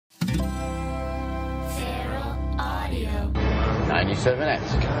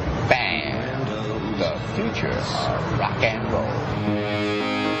97X. Band. The future of rock and roll.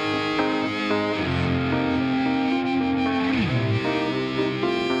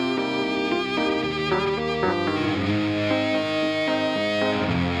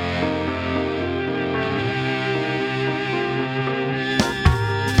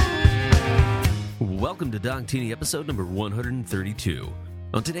 Welcome to Dog Teeny episode number 132.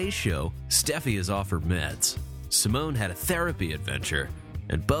 On today's show, Steffi is off her meds, Simone had a therapy adventure,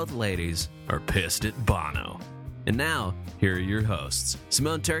 and both ladies are pissed at Bono. And now, here are your hosts,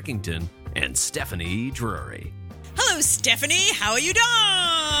 Simone Turkington and Stephanie Drury. Hello, Stephanie. How are you,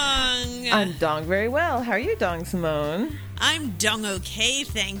 Dong? I'm Dong very well. How are you, Dong Simone? I'm Dong okay,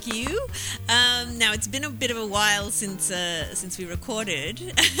 thank you. Now, it's been a bit of a while since we recorded.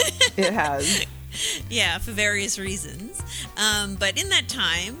 It has. Yeah, for various reasons. But in that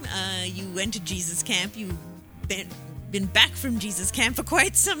time, you went to Jesus Camp. You've been back from Jesus Camp for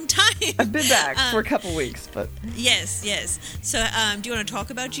quite some time. I've been back for a couple weeks, but... Yes. So, do you want to talk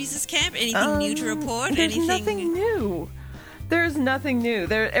about Jesus Camp? Anything new to report? There's nothing new. There's nothing new.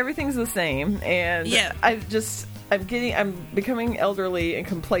 Everything's the same, and yeah. I'm becoming elderly and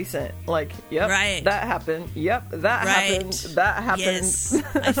complacent. Like, yep, right. That happened. Yep, that happened. That happened. Yes,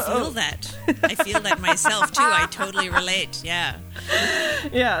 I feel that. I feel that myself, too. I totally relate. Yeah.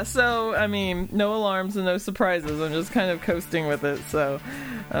 Yeah, so, I mean, no alarms and no surprises. I'm just kind of coasting with it, so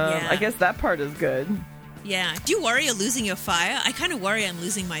I guess that part is good. Yeah. Do you worry you're losing your fire? I kind of worry I'm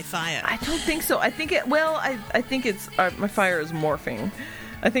losing my fire. I don't think so. I think I think it's my fire is morphing.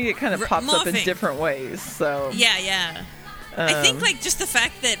 I think it kind of pops up in different ways. So yeah. I think like just the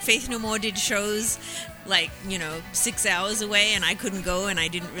fact that Faith No More did shows 6 hours away and I couldn't go and I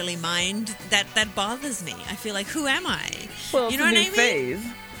didn't really mind, that bothers me. I feel like, who am I? Well, you know what I mean? Phase.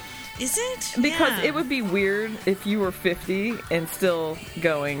 Is it? Because it would be weird if you were 50 and still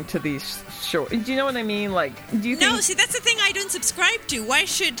going to these shows. Do you know what I mean? Like, do you think... No, see, that's the thing I don't subscribe to. Why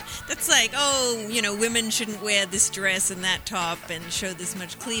should... That's like, women shouldn't wear this dress and that top and show this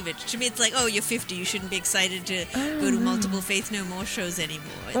much cleavage. To me, it's like, you're 50. You shouldn't be excited to go to multiple Faith No More shows anymore.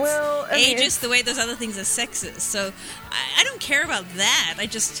 It's ageist the way those other things are sexist. So I don't care about that. I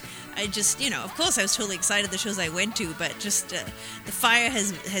just, of course I was totally excited the shows I went to, but just the fire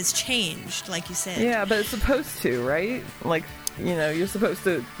has changed, like you said. Yeah, but it's supposed to, right? Like, you're supposed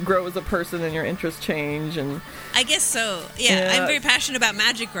to grow as a person and your interests change. And I guess so. Yeah, I'm very passionate about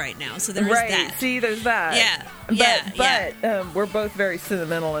magic right now, so there is that. Right, see, there's that. But we're both very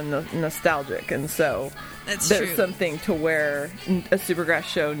sentimental and nostalgic, and so... There's true. Something to where a Supergrass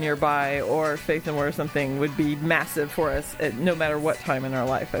show nearby or Faith No More or something would be massive for us at no matter what time in our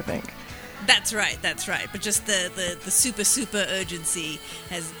life, I think. That's right. But just the super urgency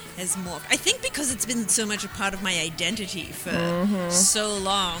has morphed. I think because it's been so much a part of my identity for so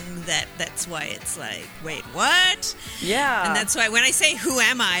long that's why it's like, wait, what? Yeah. And that's why when I say, who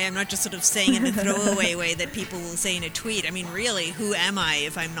am I? I'm not just sort of saying in the throwaway way that people will say in a tweet. I mean, really, who am I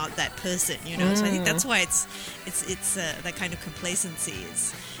if I'm not that person, So I think that's why it's that kind of complacency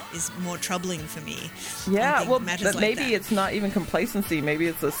is more troubling for me. Yeah, well, but maybe that. It's not even complacency. Maybe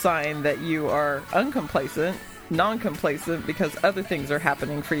it's a sign that you are uncomplacent, non-complacent, because other things are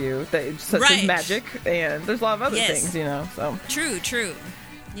happening for you, such as magic, and there's a lot of other things, so. True.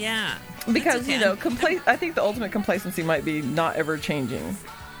 Yeah. Because, I think the ultimate complacency might be not ever changing.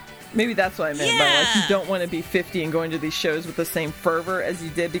 Maybe that's what I meant by, like, you don't want to be 50 and going to these shows with the same fervor as you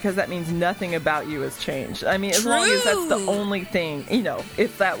did, because that means nothing about you has changed. I mean, as long as that's the only thing,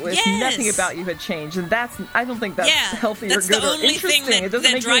 if nothing about you had changed, and I don't think that's healthy or good or interesting. It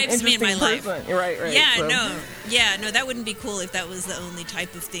doesn't make drives me in my life. You're right. Yeah, no, that wouldn't be cool if that was the only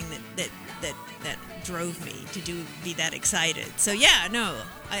type of thing that drove me to be that excited. So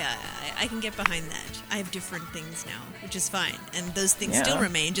I can get behind that. I have different things now, which is fine, and those things still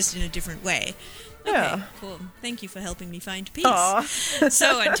remain, just in a different way. Okay, yeah. Cool. Thank you for helping me find peace. Aww.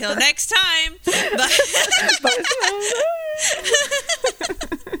 So until next time.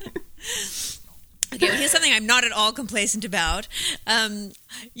 Okay, well, here's something I'm not at all complacent about. Tell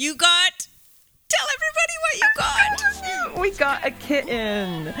everybody what you got. We got a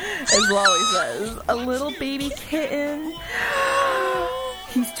kitten, as Lolly says. A little baby kitten.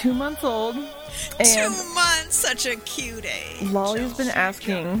 He's 2 months old. And 2 months, such a cute age. Lolly's been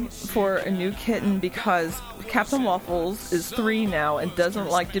asking for a new kitten because Captain Waffles is 3 now and doesn't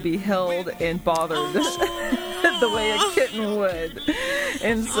like to be held and bothered the way a kitten would.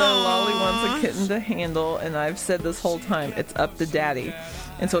 And so Lolly wants a kitten to handle, and I've said this whole time, it's up to Daddy.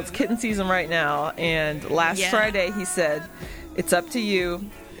 And so it's kitten season right now, and last Friday he said, it's up to you.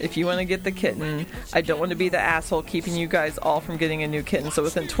 if you want to get the kitten, I don't want to be the asshole keeping you guys all from getting a new kitten. So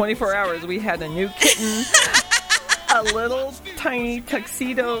within 24 hours, we had a new kitten, a little tiny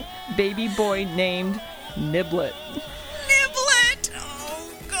tuxedo baby boy named Niblet. Niblet!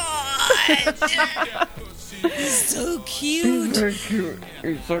 Oh, God! So cute. He's so cute.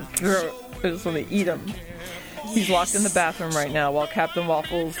 He's so cute. I just want to eat him. He's locked in the bathroom right now while Captain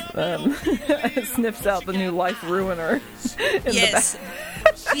Waffles sniffs out the new life ruiner in Yes.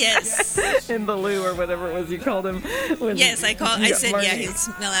 Yes. in the loo or whatever it was you called him. Yes, I said Marnie. yeah. He'd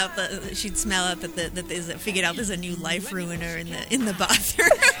smell out she'd smell out that there's figured out there's a new life ruiner in the bathroom.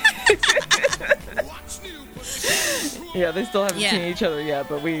 Yeah, they still haven't Yeah. seen each other yet,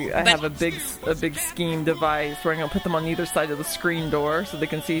 but I have a big scheme device where I'm gonna put them on either side of the screen door so they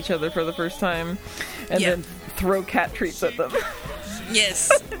can see each other for the first time, and then throw cat treats at them.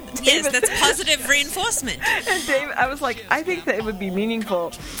 Yes. Yes, that's positive reinforcement. And Dave, I was like, I think that it would be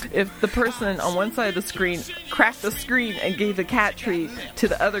meaningful if the person on one side of the screen cracked the screen and gave the cat treat to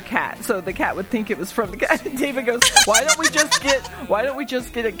the other cat, so the cat would think it was from the cat. And David goes, why don't we just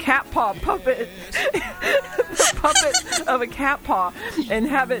get a cat paw puppet, the puppet of a cat paw, and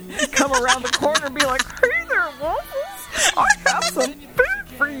have it come around the corner and be like, hey there, Waffles, I have some food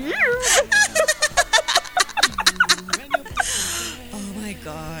for you. Oh my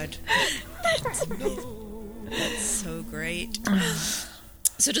God. That's so great.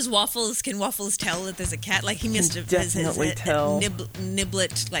 So can Waffles tell that there's a cat? Like he must have definitely tell.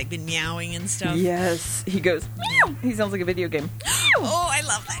 Niblet like been meowing and stuff. Yes, he goes, meow. He sounds like a video game. Oh, I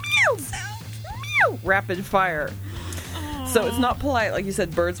love that cat sound. Meow. Rapid fire. So it's not polite, like you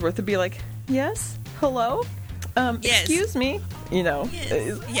said, Birdsworth, to be like, yes, hello, Yes. excuse me, you know.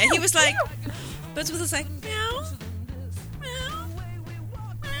 Yes. Yeah, he was like, Birdsworth was like, meow, meow,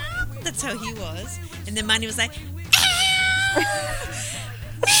 meow. That's how he was. And then Marnie was like,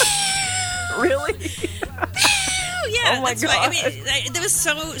 Really? oh yeah, Oh my that's why. I God. mean, they was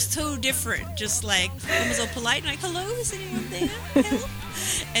so different. Just like one was all polite and like, "Hello, is anyone there?" Help?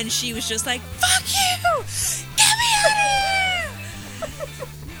 And she was just like, "Fuck you! Get me out of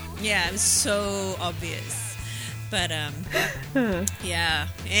here!" Yeah, it was so obvious. But yeah.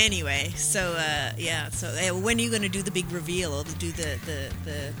 Anyway, so when are you going to do the big reveal or do the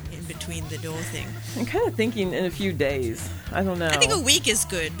in between the door thing? I'm kind of thinking in a few days. I don't know. I think a week is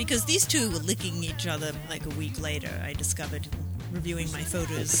good because these two were licking each other like a week later. I discovered reviewing my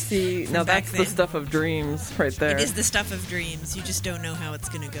photos. See, from now back that's the then. stuff of dreams right there. It is the stuff of dreams. You just don't know how it's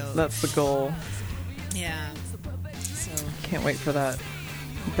going to go. That's the goal. Yeah. So Can't wait for that.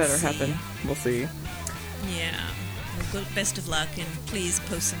 Better See. happen. We'll see. yeah. Well, best of luck, and please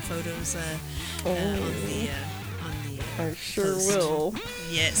post some photos on the. I sure post. will.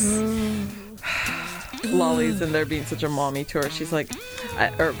 Yes. Lolly's in there being such a mommy to her. She's like,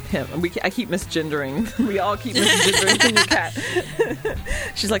 or him. I keep misgendering. We all keep misgendering the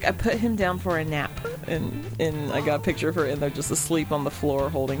cat. She's like, I put him down for a nap, and I got a picture of her in there just asleep on the floor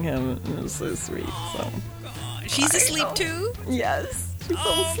holding him. And it was so sweet. So She's asleep too? yes, she's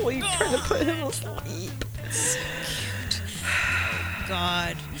asleep, trying to put him asleep.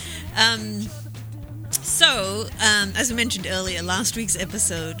 God. So, as I mentioned earlier, last week's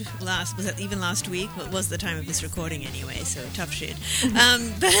episode, was that even last week? What was the time of this recording anyway? So tough shit.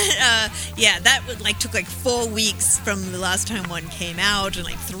 Yeah, that took 4 weeks from the last time one came out, and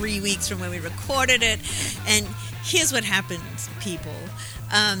 3 weeks from when we recorded it. And here's what happened, people.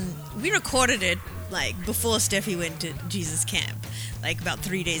 We recorded it before Steffi went to Jesus Camp. About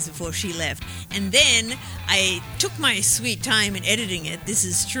 3 days before she left. And then I took my sweet time in editing it, this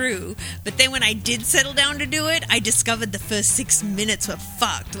is true, but then when I did settle down to do it, I discovered the first 6 minutes were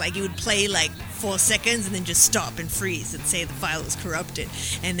fucked. It would play 4 seconds and then just stop and freeze and say the file was corrupted,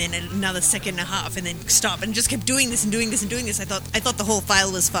 and then another second and a half and then stop, and just kept doing this and doing this and doing this. I thought the whole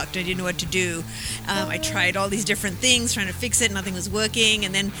file was fucked. I didn't know what to do. I tried all these different things trying to fix it, nothing was working,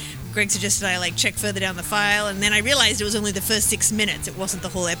 and then Greg suggested I check further down the file, and then I realized it was only the first 6 minutes. It wasn't the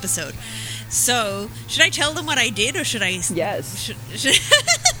whole episode. So, should I tell them what I did, or should I? Yes.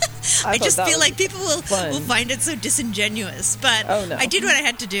 I just that feel was like people will find it so disingenuous, but Oh, no. I did what I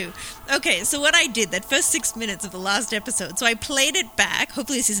had to do. Okay, so what I did, that first 6 minutes of the last episode, so I played it back.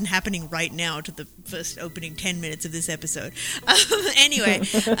 Hopefully this isn't happening right now to the first opening 10 minutes of this episode. Anyway,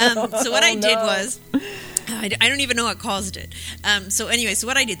 so what I did was... I don't even know what caused it. So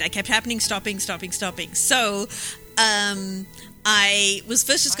what I did, that kept happening, stopping. So I was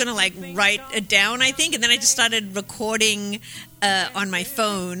first just going to like write it down, I think, and then I just started recording on my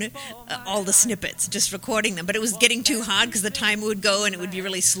phone all the snippets, just recording them. But it was getting too hard because the timer would go and it would be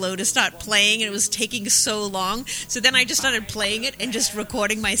really slow to start playing, and it was taking so long. So then I just started playing it and just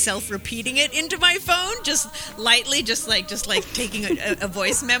recording myself repeating it into my phone, just lightly, just like taking a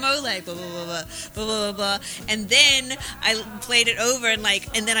voice memo, like blah blah blah blah blah blah blah. And then I played it over and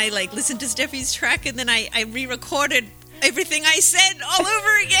then I like listened to Steffi's track, and then I re-recorded everything I said all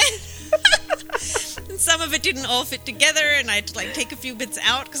over again. And some of it didn't all fit together, and I had to like take a few bits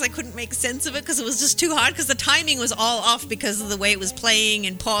out because I couldn't make sense of it because it was just too hard, because the timing was all off because of the way it was playing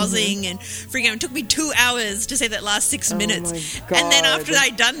and pausing and freaking out. It took me 2 hours to say that last 6 minutes. My God. And then after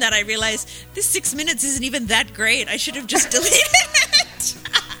I'd done that, I realized this 6 minutes isn't even that great. I should have just deleted it.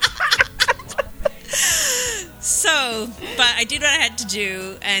 So, but I did what I had to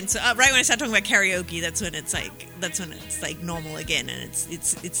do, and so right when I started talking about karaoke, that's when it's like normal again, and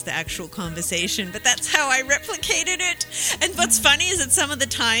it's the actual conversation. But that's how I replicated it. And what's funny is that some of the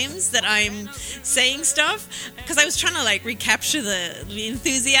times that I'm saying stuff, because I was trying to like recapture the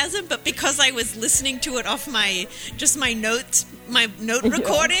enthusiasm, but because I was listening to it off my note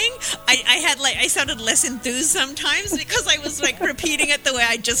recording, I sounded less enthused sometimes because I was like repeating it the way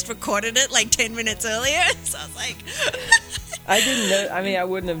I just recorded it like 10 minutes earlier. So I was like, I didn't know. I mean, I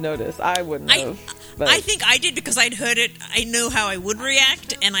wouldn't have noticed. I wouldn't have. But I think I did because I'd heard it. I know how I would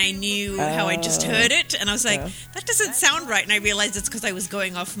react, and I knew how I just heard it, and I was like, that doesn't sound right. And I realized it's because I was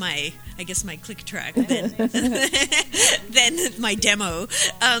going off my click track than my demo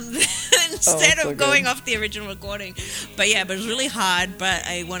instead of going off the original recording. But it was really hard, but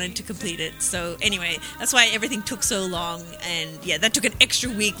I wanted to complete it. So anyway, that's why everything took so long, and that took an extra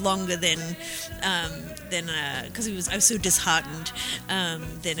week longer than because I was so disheartened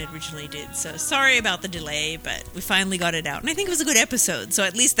than it originally did. So sorry about the delay, but we finally got it out, and I think it was a good episode. So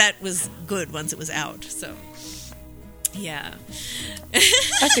at least that was good once it was out. So yeah,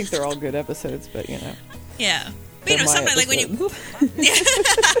 I think they're all good episodes, but yeah. But sometimes like when you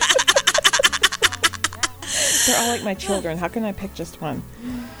they're all like my children. How can I pick just one?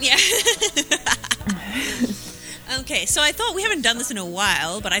 Yeah. Okay, so I thought we haven't done this in a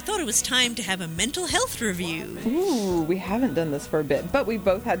while, but I thought it was time to have a mental health review. Ooh, we haven't done this for a bit, but we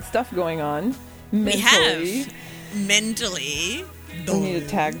both had stuff going on mentally. We have. Mentally. We need a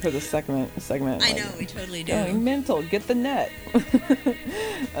tag for the segment. I know, we totally do. Going mental, get the net.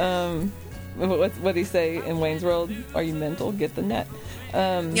 What do you say in Wayne's World? Are you mental? Get the net.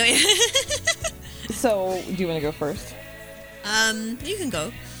 So, do you want to go first? You can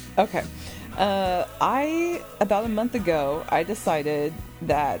go. Okay. About a month ago, I decided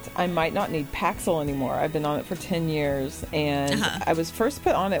that I might not need Paxil anymore. I've been on it for 10 years, and I was first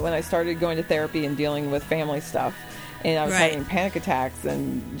put on it when I started going to therapy and dealing with family stuff. And I was having panic attacks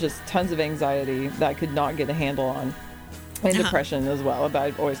and just tons of anxiety that I could not get a handle on. And depression as well, but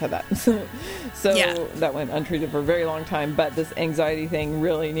I've always had that. So that went untreated for a very long time, but this anxiety thing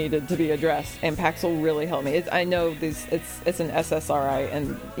really needed to be addressed, and Paxil really helped me. I know it's an SSRI,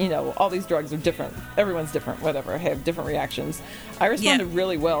 and all these drugs are different. Everyone's different, whatever. I have different reactions. I responded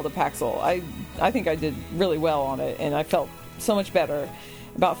really well to Paxil. I think I did really well on it, and I felt so much better.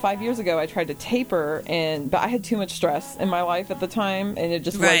 About 5 years ago, I tried to taper, but I had too much stress in my life at the time, and it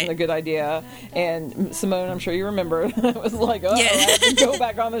just wasn't a good idea. And Simone, I'm sure you remember, I was like, I have to go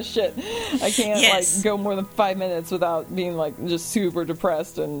back on this shit. I can't go more than 5 minutes without being just super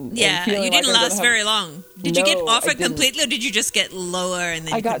depressed and feeling you didn't last very long. Did you get off it completely, or did you just get lower and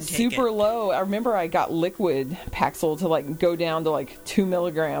then I got super low? I remember I got liquid Paxil to go down to 2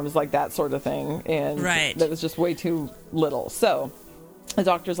 milligrams, that sort of thing, and that was just way too little. So the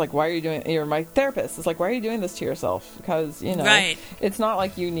doctor's like, why are you doing, you're my therapist. It's like, why are you doing this to yourself? Because, it's not like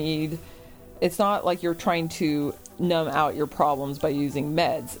it's not like you're trying to numb out your problems by using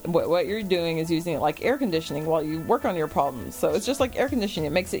meds. What you're doing is using it like air conditioning while you work on your problems. So it's just like air conditioning.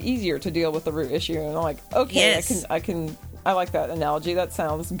 It makes it easier to deal with the root issue. And I'm like, okay, I like that analogy. That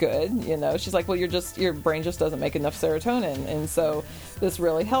sounds good. She's like, well, your brain just doesn't make enough serotonin. And so this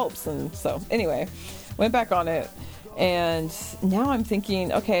really helps. And so anyway, went back on it. And now I'm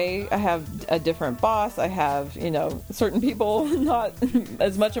thinking, okay, I have a different boss. I have, certain people not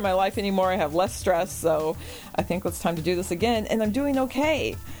as much in my life anymore. I have less stress. So I think it's time to do this again. And I'm doing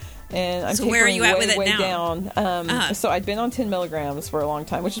okay. And I'm where are you at with it way now? Down. So I'd been on 10 milligrams for a long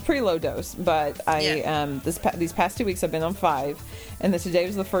time, which is pretty low dose. But these past 2 weeks I've been on 5. And then today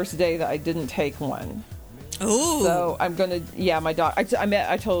was the first day that I didn't take one. Oh. So I'm going to, my doc, I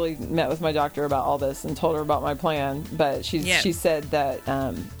totally met with my doctor about all this and told her about my plan, but she said that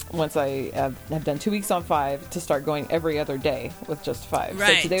once I have done 2 weeks on 5 to start going every other day with just 5.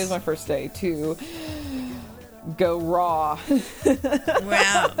 Right. So today was my first day to go raw.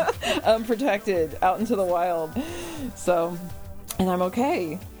 Wow. Unprotected, out into the wild. So, and I'm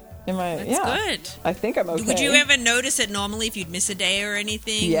okay. That's good. I think I'm okay. Would you ever notice it normally if you'd miss a day or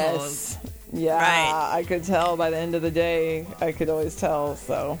anything? Yes. Yeah, Right. I could tell by the end of the day. I could always tell,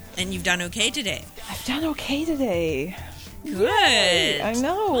 so. And you've done okay today. I've done okay today. Good. Yay, I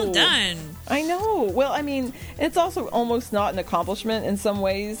know. Well done. I know. Well, I mean, it's also almost not an accomplishment in some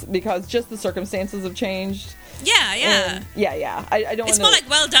ways because just the circumstances have changed. Yeah, yeah. And yeah. I don't It's want more like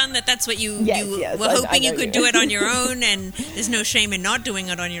well done that's what you, Yes, you yes, were I hoping you know could you. do it on your own, and there's no shame in not doing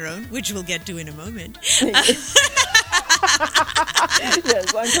it on your own, which we'll get to in a moment.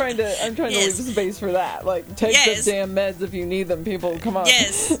 Yes, I'm trying to Yes. leave space for that. Like, take Yes. the damn meds if you need them, people. Come on.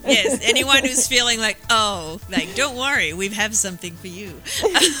 Yes. Anyone who's feeling like, don't worry, we have something for you.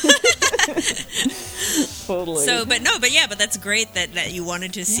 Totally. So, but that's great that you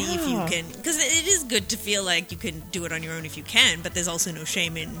wanted to see if you Yeah. can, because it is good to feel like you can do it on your own if you can, but there's also no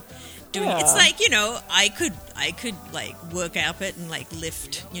shame in doing it. It's Yeah. like, I could like work out it and like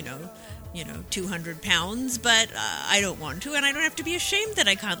lift, 200 pounds, but I don't want to, and I don't have to be ashamed that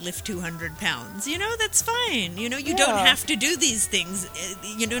I can't lift 200 pounds. That's fine. You don't Yeah. have to do these things.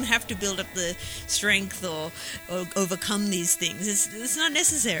 You don't have to build up the strength or overcome these things. It's not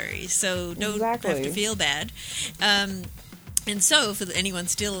necessary. So don't have Exactly. to feel bad. And so, for anyone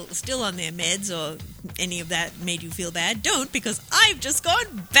still on their meds or any of that made you feel bad, don't, because I've just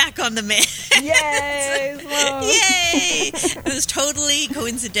gone back on the meds. Yay! Sloan. Yay! It was totally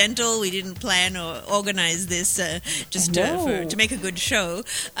coincidental. We didn't plan or organize this just No. to make a good show.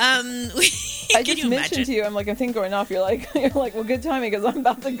 I Can just you mentioned imagine? to you, I'm like, a thing going off. You're like, well, good timing because I'm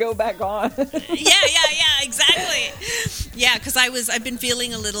about to go back on. Yeah, exactly. Yeah, because I've been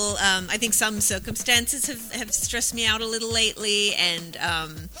feeling a little. I think some circumstances have stressed me out a little lately, and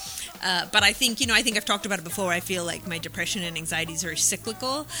but I think I've talked about it before. I feel like my depression and anxiety is very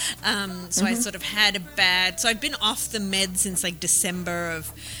cyclical. So I sort of had a bad. So I've been off the meds since like December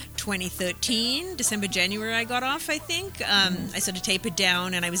of 2013, January I got off. I think I sort of tapered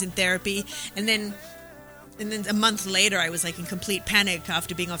down, and I was in therapy, and then a month later, I was like in complete panic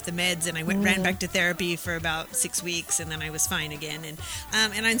after being off the meds, and I ran back to therapy for about 6 weeks, and then I was fine again.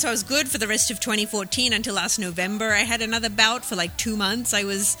 And so I was good for the rest of 2014 until last November. I had another bout for like 2 months. I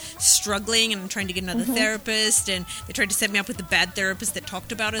was struggling and trying to get another therapist, and they tried to set me up with a bad therapist that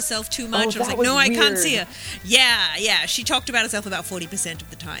talked about herself too much. I was that like, was no, I can't weird. see her. Yeah. She talked about herself about 40% of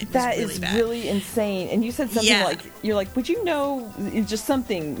the time. It was That really is bad. really insane. And you said something Yeah. like, you're like, would you know just some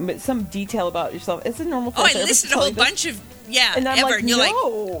detail about yourself? It's a normal. Oh, I listed a whole bunch of And I'm ever. like, And you're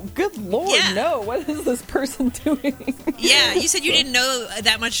no, good Lord, Yeah. no. What is this person doing? Yeah, you said you didn't know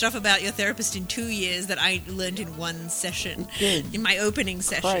that much stuff about your therapist in 2 years that I learned in one session, Good in my opening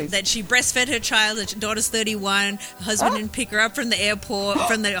session. Christ. That she breastfed her child, her daughter's 31, her husband didn't pick her up from the airport,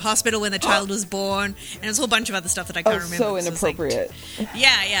 from the hospital when the child was born, and there's a whole bunch of other stuff that I can't remember. so So it's like- inappropriate.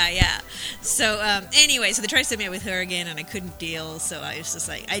 Yeah. So anyway, so they tried to set me up with her again, and I couldn't deal. So I was just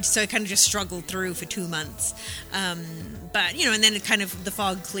like, I kind of just struggled through for 2 months. But and then it kind of the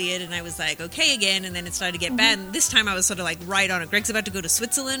fog cleared, and I was like, okay again. And then it started to get bad. And this time I was sort of like right on it. Greg's about to go to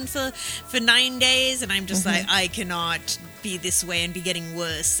Switzerland for 9 days, and I'm just like, I cannot be this way and be getting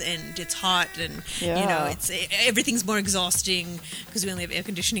worse. And it's hot, and Yeah. everything's more exhausting because we only have air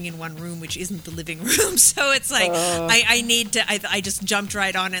conditioning in one room, which isn't the living room. So it's like I need to. I just jumped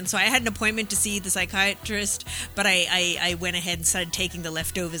right on it. And so I had an appointment to see the psychiatrist, but I went ahead and started taking the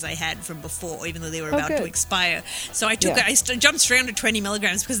leftovers I had from before, even though they were about to good. expire. So I took Yeah. jumped straight onto 20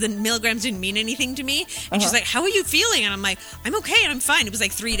 milligrams because the milligrams didn't mean anything to me. And she's like, "How are you feeling?" And I'm like, "I'm okay. I'm fine." It was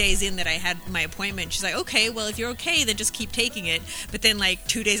like 3 days in that I had my appointment. She's like, "Okay, well, if you're okay, then just keep taking it." But then like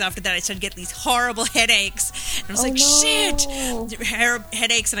 2 days after that, I started getting these horrible headaches, and I was like, no. "Shit!"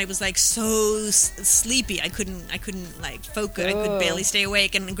 Headaches, and I was like so sleepy. I couldn't like focus. I could Ugh. barely stay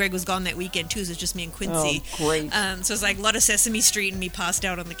awake. And Greg was gone that weekend too, so it was just me and Quincy. Oh, great. So it's like a lot of Sesame Street and me passed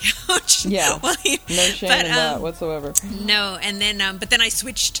out on the couch. Yeah. While he- No shame in that whatsoever. no, and then, but then I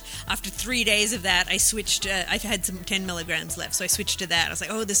switched after 3 days of that. I switched. I had some 10 milligrams left, so I switched to that. I was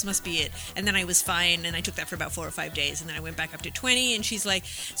like, "Oh, this must be it." And then I was fine, and I took that for about 4 or 5 days, and then I I went back up to 20, and she's like,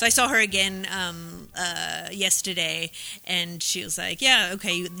 so I saw her again yesterday, and she was like, yeah,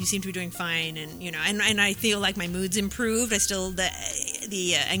 okay, you seem to be doing fine, and and I feel like my mood's improved. I still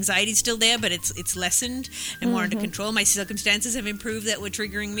the anxiety's still there, but it's lessened and more under control. My circumstances have improved that were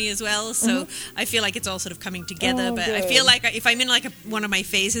triggering me as well, so I feel like it's all sort of coming together. But good. I feel like if I'm in like one of my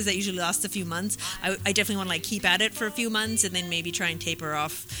phases that usually lasts a few months, I definitely want to like keep at it for a few months and then maybe try and taper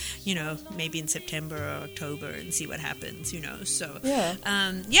off, maybe in September or October and see what happens, so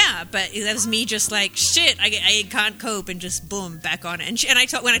but that was me just like, shit, I can't cope, and just boom, back on it. And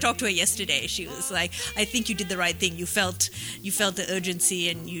when I talked to her yesterday, she was like, I think you did the right thing. You felt the urgency,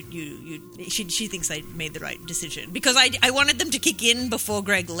 and she thinks I made the right decision, because I wanted them to kick in before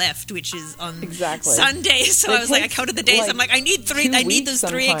Greg left, which is on Sunday. So I was like, I counted the days. I'm like, I need those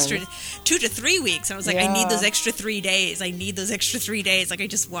 3 extra, 2 to 3 weeks. I was like, I need those extra 3 days. Like, I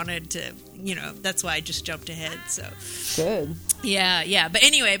just wanted to, that's why I just jumped ahead. So good. Yeah. But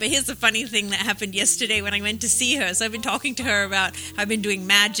anyway, here's the funny thing that happened yesterday when I went to see her. So I've been talking to her about how I've been doing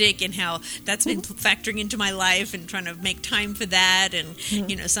magic and how that's been factoring into my life and trying to make time for that, and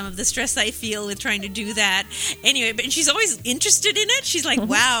some of the stress I feel with trying to do that. Anyway, but she's always interested in it. She's like,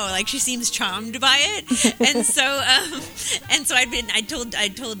 wow, like she seems charmed by it. And so I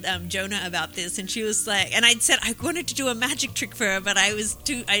told Jonah about this, and she was like, and I'd said I wanted to do a magic trick for her, but I was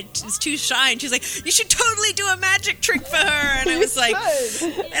too shy, and she's like, you should totally do a magic trick for her. And I was like,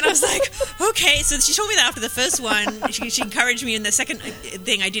 okay. So she told me that after the first one, she encouraged me. In the second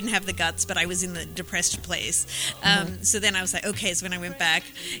thing, I didn't have the guts, but I was in the depressed place. So then I was like, okay. So when I went back,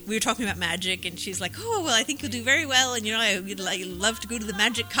 we were talking about magic, and she's like, oh, well, I think you'll do very well, and I would love to go to the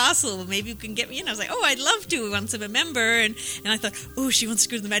Magic Castle. Well, maybe you can get me in. I was like, oh, I'd love to once I'm a member. And I thought, oh, she wants to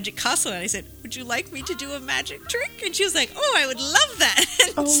go to the Magic Castle. And I said, would you like me to do a magic trick? And she was like, oh, I would love that.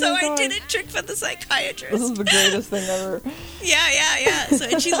 And so I did a trick for the psychiatrist. This is the greatest thing ever. Yeah. So,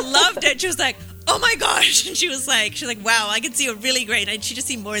 and she loved it. She was like, oh my gosh. And she was like, wow, I can see you're really great. And she just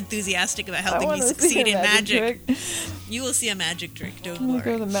seemed more enthusiastic about helping me succeed in magic. You will see a magic trick, don't worry.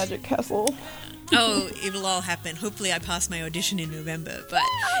 Go to the Magic Castle. Oh, it will all happen. Hopefully I pass my audition in November. But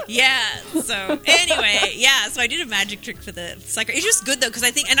yeah, so anyway, so I did a magic trick for the psycho. It's just good though, because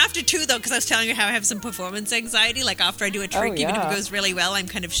I think, and after 2 though, because I was telling you how I have some performance anxiety, like after I do a trick, even if it goes really well, I'm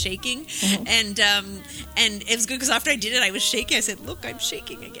kind of shaking. And it was good because after I did it, I was shaking. I said, look, I'm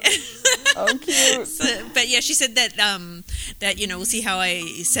shaking again. Oh, cute. But yeah, she said that we'll see how I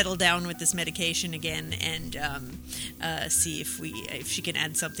settle down with this medication again, and see if she can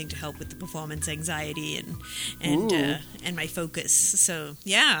add something to help with the performance anxiety and my focus. So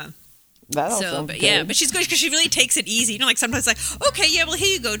yeah. That all sounds good. But she's good because she really takes it easy. Like sometimes like, okay, yeah, well,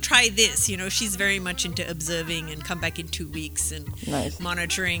 here you go, try this. She's very much into observing and come back in 2 weeks and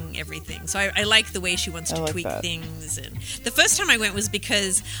monitoring everything. So I like the way she wants to tweak things. And the first time I went was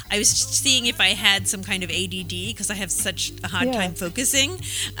because I was seeing if I had some kind of ADD, because I have such a hard time focusing.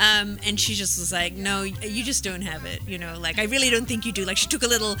 And she just was like, no, you just don't have it. Like, I really don't think you do. Like, she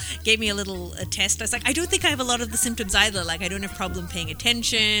gave me a little test. I was like, I don't think I have a lot of the symptoms either. Like, I don't have problem paying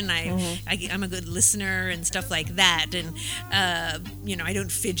attention. I'm a good listener and stuff like that, and I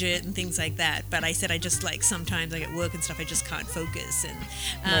don't fidget and things like that. But I said I just like sometimes like at work and stuff I just can't focus. And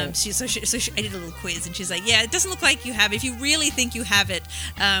I did a little quiz, and she's like, yeah, it doesn't look like you have it. If you really think you have it,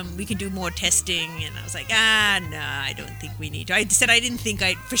 we can do more testing. And I was like, no, I don't think we need to. I said I didn't think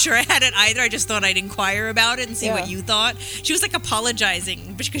for sure I had it either. I just thought I'd inquire about it and see what you thought. She was like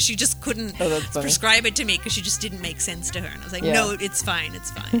apologizing because she just couldn't prescribe it to me because she just didn't make sense to her. And I was like, no, it's fine.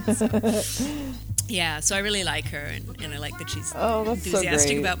 So. Yeah, so I really like her, and I like that she's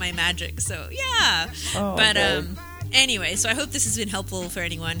enthusiastic about my magic. So yeah, anyway, so I hope this has been helpful for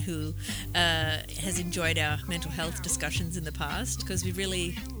anyone who has enjoyed our mental health discussions in the past, because we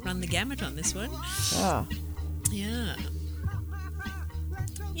really run the gamut on this one. Yeah.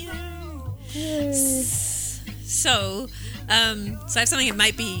 So I have something that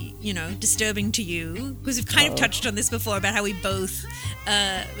might be, disturbing to you, because we've kind of touched on this before about how we both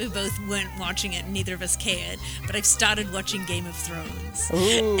weren't watching it, and neither of us cared. But I've started watching Game of Thrones.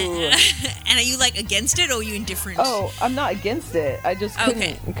 And are you like against it, or are you indifferent? Oh, I'm not against it. I just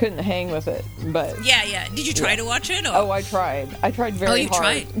couldn't hang with it. But yeah. Did you try to watch it? Or? Oh, I tried. I tried very hard.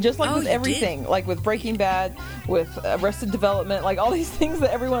 Tried? Just like with everything, like with Breaking Bad, with Arrested Development, like all these things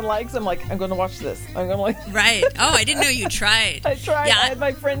that everyone likes. I'm like, I'm going to watch this. I'm going to like. Right. Oh, I didn't know you tried. I tried. Yeah. I had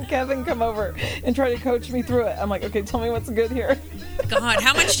my friend Kevin come over and try to coach me through it. I'm like, okay, tell me what's good here. God,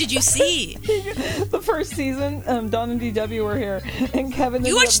 how much did you see? The first season, Dawn and DW were here, and Kevin.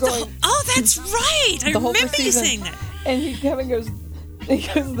 You watched the whole. Oh, that's right. I remember you saying that. And Kevin goes,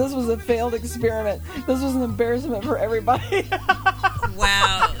 Because this was a failed experiment. This was an embarrassment for everybody.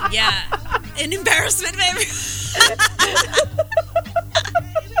 Wow. Yeah. An embarrassment for everybody.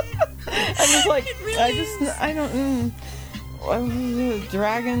 I'm just like, Really I don't.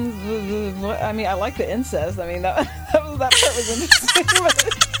 Dragons. I mean, I like the incest. I mean, that part was interesting. But,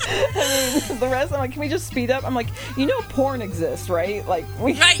 I mean, the rest, I'm like, can we just speed up? I'm like, porn exists, right? Like,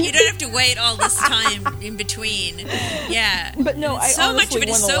 right, you don't have to wait all this time in between. Yeah. But no, I so much of it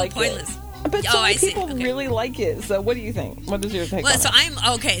is so like pointless. It. But so many people Okay. really like it. So what do you think? What is your take on So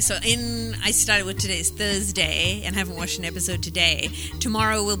it? I started with today's Thursday and haven't watched an episode today.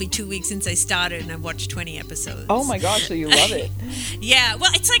 Tomorrow will be 2 weeks since I started and I've watched 20 episodes. Oh my gosh, so you love it. Yeah,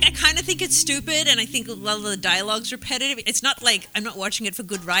 well, it's like I kind of think it's stupid and I think a lot of the dialogue's repetitive. It's not like I'm not watching it for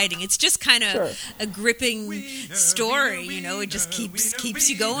good writing. It's just kind of a gripping story, It just keeps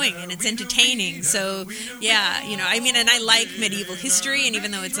you going and it's entertaining. So, yeah, I mean, and I like medieval history, and even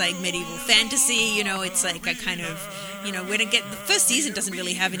though it's like medieval fantasy, it's like a kind of, the first season doesn't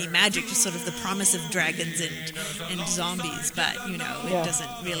really have any magic, just sort of the promise of dragons and zombies, but it doesn't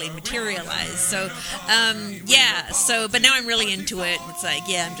really materialize. So but now I'm really into it. It's like,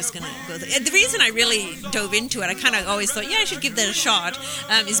 I'm just gonna go the reason I really dove into it, I kind of always thought I should give that a shot,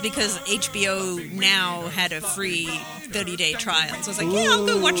 is because HBO Now had a free 30-day trial. So I was like, I'll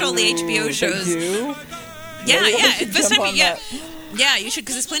go watch all the HBO shows. They do? Yeah. First time, that. Yeah, you should,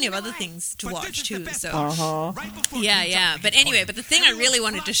 because there's plenty of other things to watch too. So, yeah. But anyway, the thing I really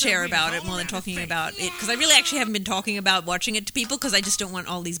wanted to share about it, more than talking about it, because I really actually haven't been talking about watching it to people, because I just don't want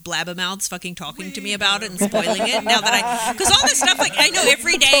all these blabbermouths fucking talking to me about it and spoiling it. Now that because all this stuff, like, I know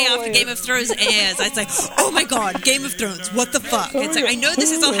every day after Game of Thrones airs, it's like, oh my god, Game of Thrones, what the fuck? It's like, I know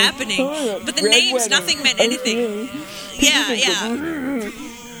this is all happening, but the names, nothing meant anything. Yeah.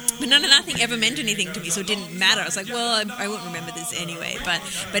 But nothing ever meant anything to me, so it didn't matter. I was like, well, I won't remember this anyway.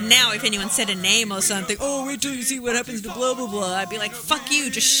 But now, if anyone said a name or something, wait till you see what happens to blah, blah, blah, I'd be like, fuck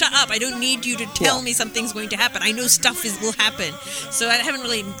you, just shut up. I don't need you to tell me something's going to happen. I know stuff will happen. So I haven't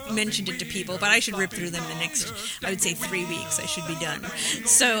really mentioned it to people, but I should rip through them the next, I would say, 3 weeks. I should be done.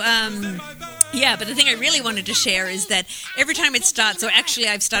 So, yeah, but the thing I really wanted to share is that every time it starts, so actually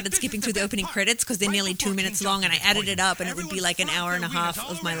I've started skipping through the opening credits because they're nearly 2 minutes long, and I added it up, and it would be like an hour and a half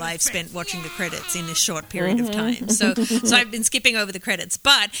of my life spent watching the credits in this short period of time. So I've been skipping over the credits.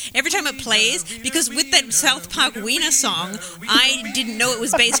 But every time it plays, because with that South Park Wiener song, I didn't know it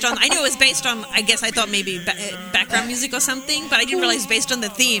was based on, I knew it was based on, I guess I thought maybe background music or something, but I didn't realize it was based on the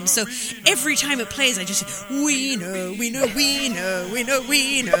theme. So every time it plays, I just say, Wiener, Wiener, Wiener, Wiener,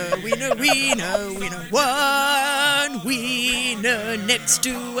 Wiener, Wiener, Wiener, Wiener, one Wiener next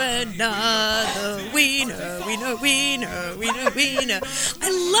to another Wiener, Wiener, Wiener, Wiener, Wiener. I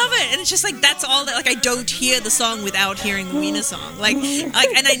love it, and it's just like that's all that. Like I don't hear the song without hearing the Wiener song. Like, and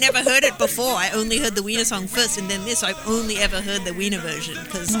I never heard it before. I only heard the Wiener song first, and then this. So I've only ever heard the Wiener version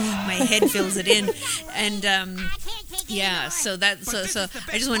because my head fills it in, and so I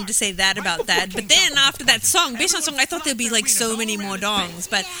just wanted to say that about that. But then after that song, based on the song, I thought there'd be like so many more dongs,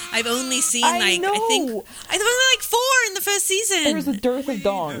 but I've only seen I think there was like 4 in the first season. There was a dearth of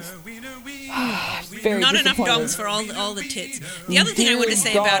dongs. Very not enough dongs for all the tits. The other thing I wanted to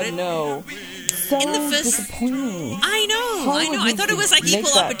say about it, no. So in the first, disappointing. I know. I thought it was like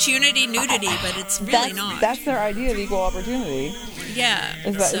equal opportunity nudity, but it's really not. That's their idea of equal opportunity. Yeah.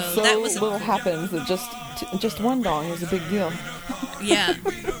 Is that so that was little happens that just one dong is a big deal. Yeah.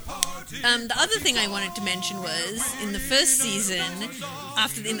 The other thing I wanted to mention was in the first season,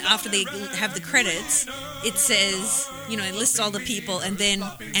 after they have the credits, it says, it lists all the people and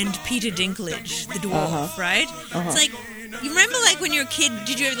Peter Dinklage, the dwarf, right? It's like, you remember like when you're a kid,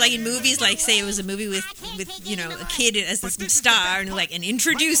 did you like in movies, like say it was a movie with a kid as the star and like and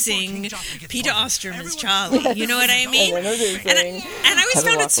introducing Peter Ostrom as Charlie, you know what I mean? And I always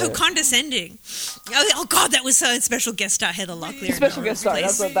found it so condescending. Oh God, that was a special guest star, Heather Locklear. Special guest star,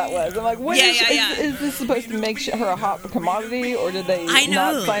 that's what that was. I'm like, wait, is this supposed to make her a hot commodity, or did they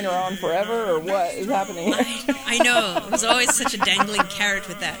not sign her on forever, or what is happening? I know, it was always such a dangling carrot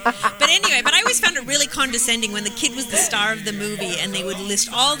with that. But anyway, I always found it really condescending when the kid was the star of the movie and they would list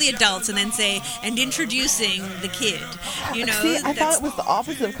all the adults and then say, and introducing the kid. See, I thought it was the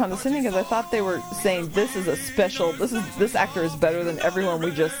opposite of condescending, because I thought they were saying this actor is better than everyone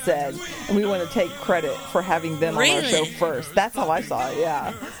we just said, and we want to take credit for having them on our show first. That's how I saw it,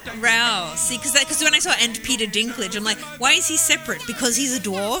 yeah. Wow. See, because when I saw and Peter Dinklage, I'm like, why is he separate? Because he's a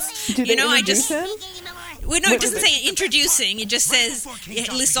dwarf? Do they introduce him? Well, no, it doesn't say introducing. It just says,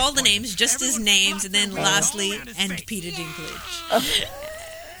 it lists all the names, just his names, and then lastly, and Peter Dinklage.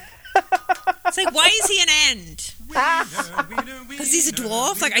 It's like, why is he an end? Because he's a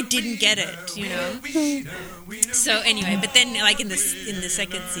dwarf? Like, I didn't get it, you know? So anyway, but then, like, in the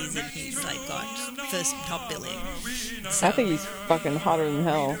second season, he's, like, got first top billing. So. I think he's fucking hotter than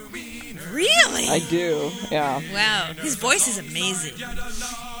hell. Really? I do, yeah. Wow. His voice is amazing.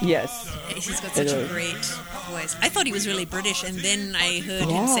 Yes. He's got such a great voice. I thought he was really British, and then I heard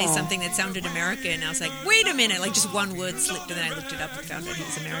him say something that sounded American, and I was like, wait a minute, like just one word slipped, and then I looked it up and found out he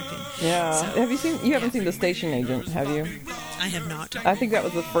was American. Yeah. So, You haven't seen The Station Agent, have you? I have not. I think that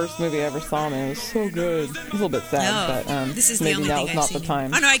was the first movie I ever saw, and it was so good. It was a little bit sad, but this is the maybe only now thing is I've not seen. the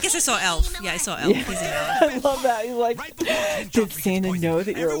time. Oh no, I guess I saw Elf. Yeah, I saw Elf. Yeah. He's in Elf. I love that. He's like, did Santa know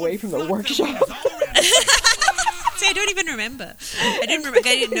that you're away from the workshop? See, I don't even remember. I didn't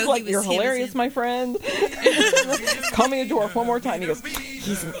know like, he was. You're hilarious, my friend. Call me a dwarf one more time. He goes,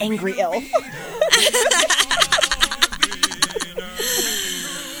 he's an angry elf.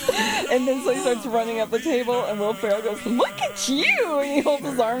 And then so he starts running up the table, and Will Ferrell goes, look at you! And he holds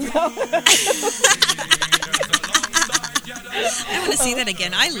his arms out. I want to see that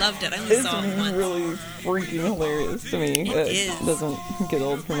again. I loved it. I only saw it once. It's really freaking hilarious to me. It doesn't get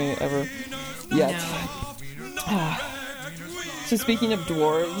old for me ever yet. No. So speaking of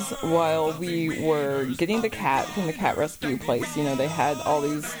dwarves, while we were getting the cat from the cat rescue place, you know, they had all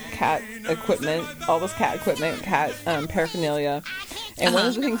these cat equipment, cat paraphernalia. And one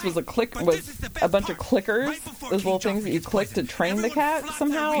of the things was a bunch of clickers, those little things that you click to train the cat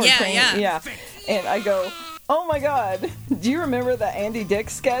somehow. Yeah. And I go, oh my god, do you remember that Andy Dick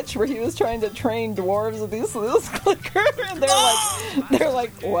sketch where he was trying to train dwarves with these clickers? And they're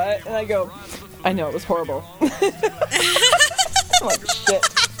like, what? And I go, I know, it was horrible. I'm like, shit.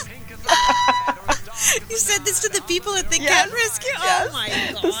 You said this to the people at the Yes, cat rescue? yes. Oh my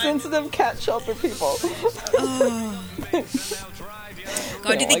god. The sensitive cat shelter people. Oh.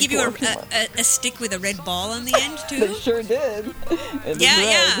 God, did they give you a stick with a red ball on the end too? They sure did.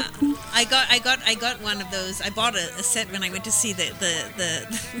 Yeah. I got one of those. I bought a set when I went to see the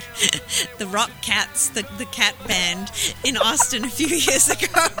Rock Cats, the cat band in Austin a few years ago.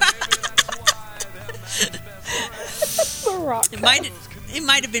 The Rock Cats. It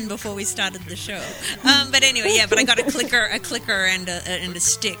might have been before we started the show, but anyway, yeah. But I got a clicker and a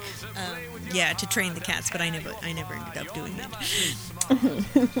stick, to train the cats. But I never ended up doing it.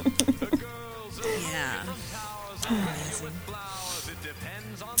 Yeah, amazing.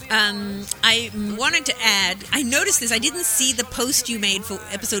 I wanted to add, I noticed this, I didn't see the post you made for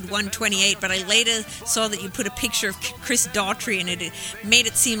episode 128, but I later saw that you put a picture of Chris Daughtry, and it made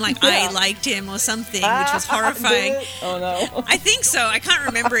it seem like I liked him or something, which was horrifying. Oh no. I think so, I can't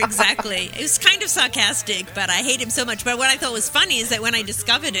remember exactly. It was kind of sarcastic, but I hate him so much. But what I thought was funny is that when I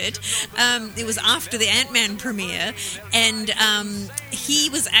discovered it was after the Ant-Man premiere, and he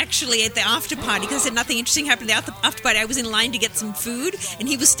was actually at the after party, because I said nothing interesting happened at the after party. I was in line to get some food, and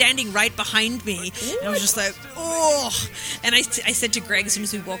he was standing right behind me, and I was just like, oh. And I said to Greg as soon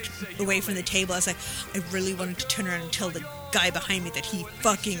as we walked away from the table, I was like, I really wanted to turn around and tell the guy behind me that he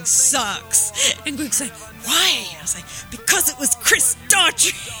fucking sucks. And Greg's like, why? I was like, because it was Chris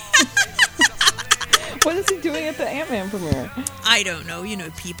Daughtry. What is he doing at the Ant-Man premiere? I don't know. You know,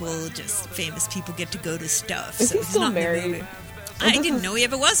 famous people get to go to stuff. Is so he still not married? I didn't know he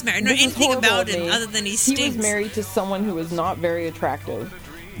ever was married. Know anything about him other than he stinks. He was married to someone who was not very attractive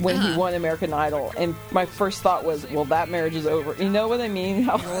when he won American Idol, and my first thought was, well, that marriage is over. You know what I mean?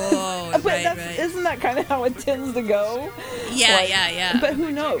 Isn't that kind of how it tends to go? Yeah, yeah. But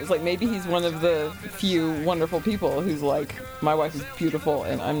who knows? Like, maybe he's one of the few wonderful people who's like, my wife is beautiful,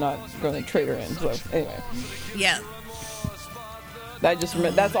 and I'm not going to trade her in. So anyway. Yeah.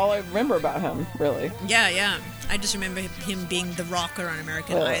 That's all I remember about him, really. Yeah. I just remember him being the rocker on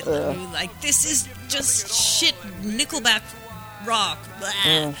American Idol. Like, this is just shit, Nickelback rock.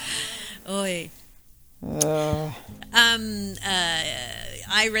 Oi.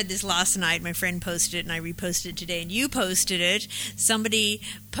 I read this last night. My friend posted it, and I reposted it today. And you posted it. Somebody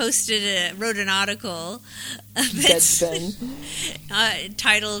wrote an article that's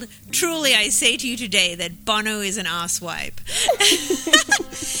titled, "Truly, I say to you today that Bono is an asswipe,"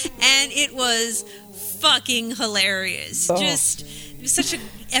 and it was fucking hilarious. It was such an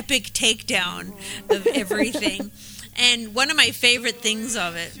epic takedown of everything. And one of my favorite things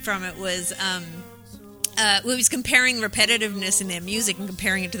from it was he was comparing repetitiveness in their music and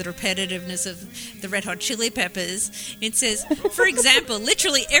comparing it to the repetitiveness of the Red Hot Chili Peppers. It says, for example,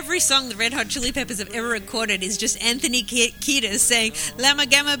 literally every song the Red Hot Chili Peppers have ever recorded is just Anthony Kiedis saying "Lama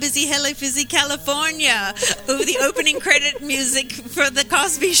Gamma Busy Hello Fizzy California" over the opening credit music for The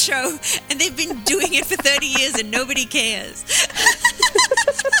Cosby Show, and they've been doing it for 30 years and nobody cares.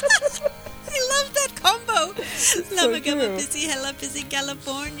 I Lama true. Gama Pissy Hella Pissy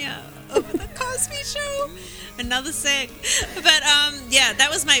California over the Cosby Show. Another seg. But yeah, I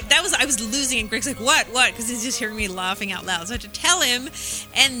was losing, and Greg's like, what? Because he's just hearing me laughing out loud. So I had to tell him,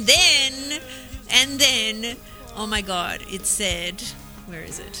 and then, oh my God, it said, where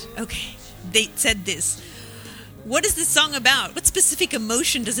is it? Okay, they said this. What is this song about? What specific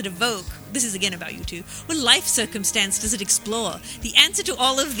emotion does it evoke? This is again about you two. What life circumstance does it explore? The answer to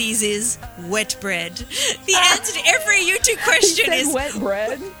all of these is wet bread. The answer to every YouTube question is wet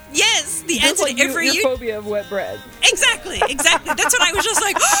bread. Yes, the Just answer like to every your phobia of wet bread. Exactly. That's what I was just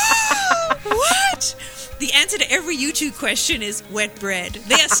like. What? The answer to every YouTube question is wet bread.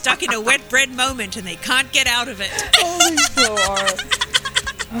 They are stuck in a wet bread moment and they can't get out of it. Oh, they so are.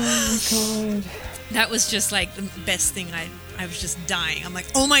 Oh my God. That was just like the best thing. I was just dying. I'm like,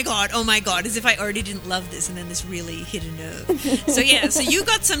 oh my God, as if I already didn't love this, and then this really hit a nerve. So yeah, so you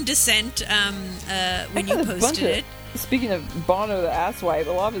got some dissent when you posted it. Speaking of Bono the asswipe,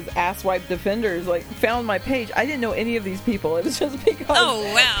 a lot of his asswipe defenders like found my page. I didn't know any of these people. It was just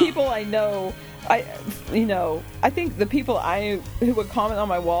because people I know. I think the people who would comment on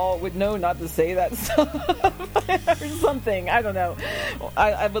my wall would know not to say that stuff or something. I don't know.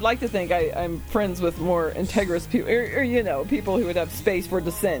 I would like to think I'm friends with more integrous people, or people who would have space for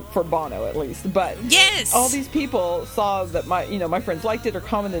dissent for Bono at least. But yes, all these people saw that my friends liked it or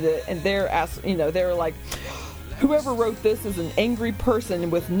commented it, and they were like, whoever wrote this is an angry person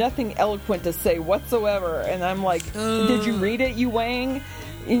with nothing eloquent to say whatsoever. And I'm like, did you read it, you Wang?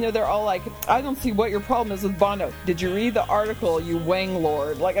 They're all like, I don't see what your problem is with Bono. Did you read the article, you Wang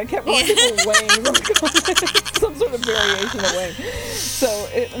Lord? Like, I kept calling people Wang. Some sort of variation of Wang. So,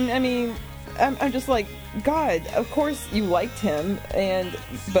 I'm just like, God, of course you liked him,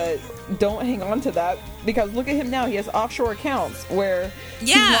 but don't hang on to that, because look at him now. He has offshore accounts where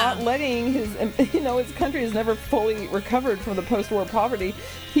he's not letting his country has never fully recovered from the post-war poverty.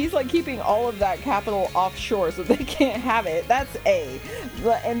 He's like keeping all of that capital offshore so they can't have it. That's A.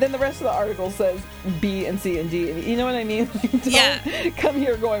 And then the rest of the article says B and C and D. You know what I mean? Don't come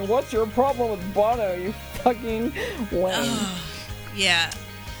here going, what's your problem with Bono, you fucking Wayne. Yeah.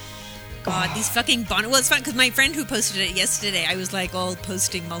 God, these fucking Bono. Well, it's fun because my friend who posted it yesterday, I was like all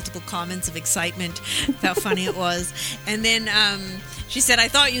posting multiple comments of excitement about how funny it was. And then she said, I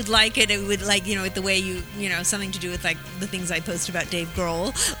thought you'd like it. It would like, the way something to do with like the things I post about Dave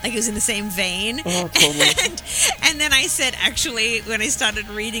Grohl. Like it was in the same vein. Oh, totally. And then I said, actually, when I started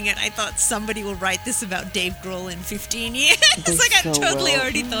reading it, I thought somebody will write this about Dave Grohl in 15 years. Like I totally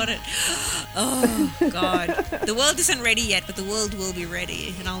already thought it. Oh, God. The world isn't ready yet, but the world will be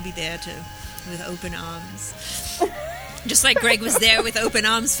ready. And I'll be there with open arms. Just like Greg was there with open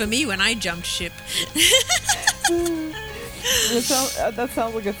arms for me when I jumped ship. That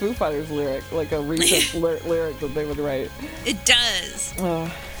sounds like a Foo Fighters lyric, like a recent lyric that they would write. It does.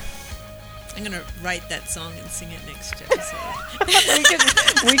 I'm going to write that song and sing it next episode.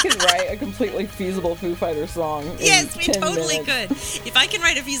 we can write a completely feasible Foo Fighters song. Yes, we totally minutes. could. If I can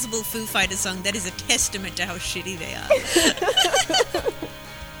write a feasible Foo Fighters song, that is a testament to how shitty they are.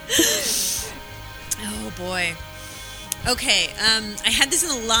 Oh, boy. Okay, I had this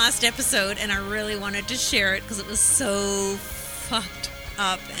in the last episode, and I really wanted to share it because it was so fucked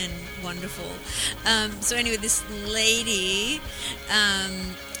up and wonderful. So anyway, this lady,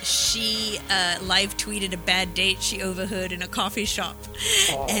 she live tweeted a bad date she overheard in a coffee shop,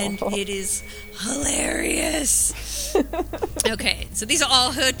 and it is hilarious. Okay, so these are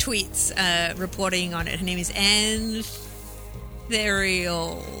all her tweets reporting on it. Her name is Anne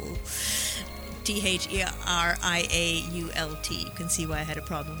Theriault. Theriault. You can see why I had a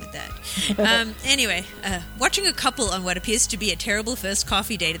problem with that. Anyway, watching a couple on what appears to be a terrible first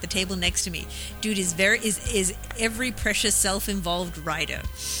coffee date at the table next to me. Dude is every precious self-involved writer.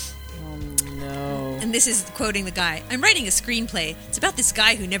 Oh no. And this is quoting the guy. I'm writing a screenplay. It's about this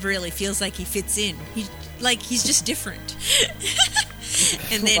guy who never really feels like he fits in. He's just different.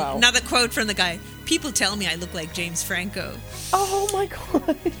 And then another quote from the guy. People tell me I look like James Franco. Oh my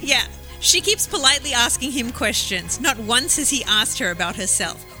God. Yeah. She keeps politely asking him questions. Not once has he asked her about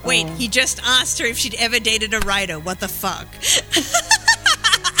herself. Wait, he just asked her if she'd ever dated a writer. What the fuck?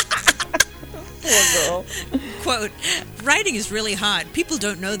 Poor girl. Quote, writing is really hard. People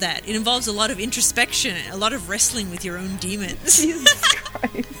don't know that. It involves a lot of introspection, a lot of wrestling with your own demons. Jesus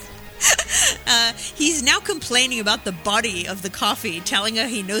Christ. He's now complaining about the body of the coffee, telling her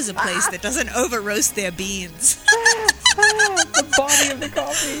he knows a place that doesn't over-roast their beans. The body of the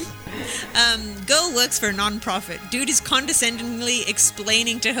coffee. Girl works for a non-profit. Dude is condescendingly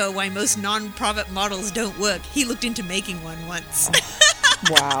explaining to her why most non-profit models don't work. He looked into making one once.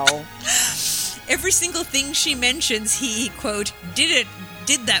 Wow. every single thing she mentions, he, quote, did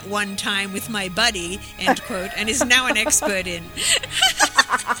that one time with my buddy, end quote, and is now an expert in.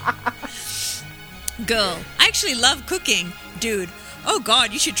 Girl, I actually love cooking. Dude, oh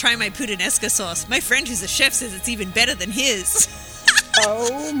God, you should try my puttanesca sauce. My friend who's a chef says it's even better than his.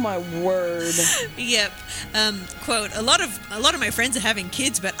 Oh my word. Yep. Quote, a lot of my friends are having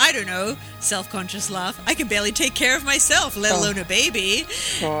kids, but I don't know. Self-conscious laugh. I can barely take care of myself, let alone a baby.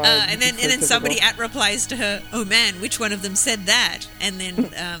 God, and then somebody replies to her, oh man, which one of them said that? And then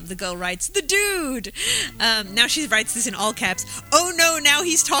the girl writes, the dude. Now she writes this in all caps. Oh no, now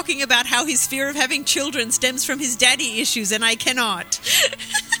he's talking about how his fear of having children stems from his daddy issues and I cannot.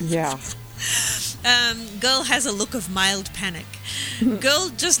 Yeah. Girl has a look of mild panic. Girl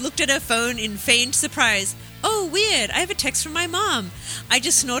just looked at her phone in feigned surprise. Oh, weird. I have a text from my mom. I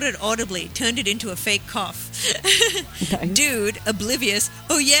just snorted audibly, turned it into a fake cough. Nice. Dude, oblivious.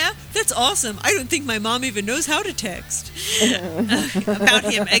 Oh, yeah? That's awesome. I don't think my mom even knows how to text. About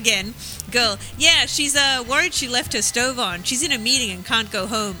him again. Girl, yeah, she's worried she left her stove on. She's in a meeting and can't go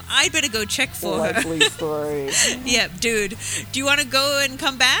home. I'd better go check for her. Likely story. Yep, dude. Do you want to go and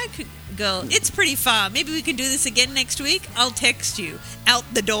come back? Girl, it's pretty far. Maybe we can do this again next week. I'll text you. Out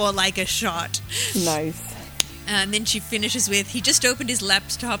the door like a shot. Nice. And then she finishes with, he just opened his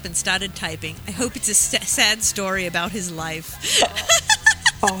laptop and started typing. I hope it's a sad story about his life.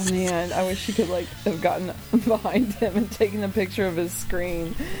 Oh man, I wish you could have gotten behind him and taken a picture of his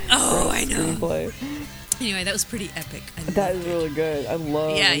screen. Oh, I know. Screenplay. Anyway, that was pretty epic. That is really good. I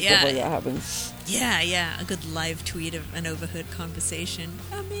love when stuff like that happens. Yeah. A good live tweet of an overheard conversation.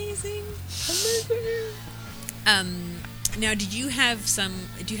 Amazing. Now, do you have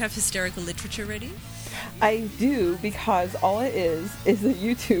hysterical literature ready? I do, because all it is a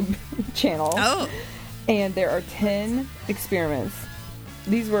YouTube channel. Oh. And there are 10 experiments.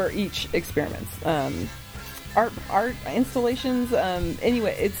 These were each experiments. Art installations.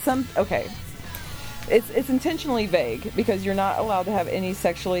 Anyway, it's intentionally vague because you're not allowed to have any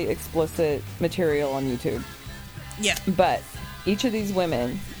sexually explicit material on YouTube. Yeah. But each of these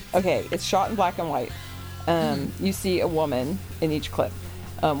women, it's shot in black and white. You see a woman in each clip.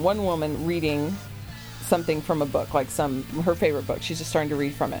 One woman reading something from a book, her favorite book. She's just starting to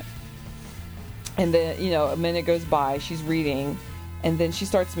read from it. And then, a minute goes by, she's reading, and then she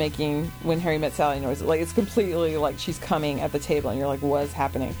starts making When Harry Met Sally noises. It's completely she's coming at the table, and you're like, what is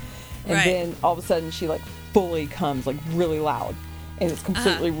happening? And then all of a sudden she fully comes really loud, and it's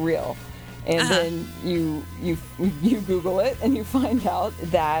completely real. And then you Google it, and you find out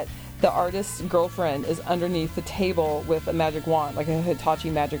that the artist's girlfriend is underneath the table with a magic wand, like a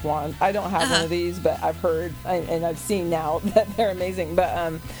Hitachi magic wand. I don't have one of these, but I've heard and I've seen now that they're amazing.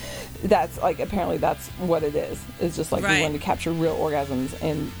 But that's apparently that's what it is. It's just we want to capture real orgasms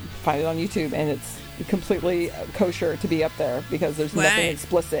and find it on YouTube, and it's completely kosher to be up there because there's nothing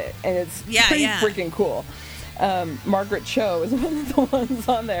explicit, and it's pretty freaking cool. Margaret Cho is one of the ones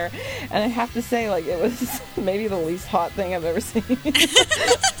on there, and I have to say, it was maybe the least hot thing I've ever seen.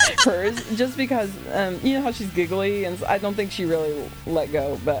 Hers, just because you know how she's giggly, and I don't think she really let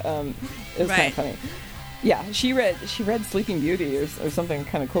go, but it was kind of funny. Yeah, she read Sleeping Beauty or something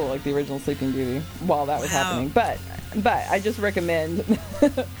kind of cool, like the original Sleeping Beauty, while that was happening. But I just recommend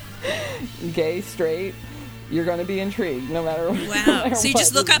gay, straight. You're going to be intrigued no matter what. Wow. So you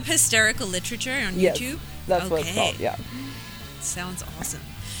just look up hysterical literature on YouTube? That's what it's called, yeah. Sounds awesome.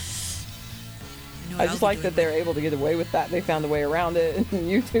 I just like that they're able to get away with that. They found a way around it, and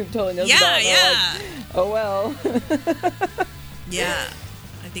YouTube totally knows about it. Yeah. Oh, well. Yeah.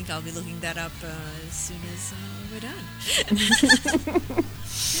 I think I'll be looking that up as soon as we're done.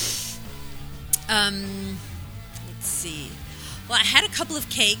 Let's see. Well, I had a couple of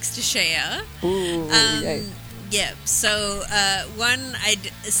cakes to share. Ooh, yay. Yeah. So one I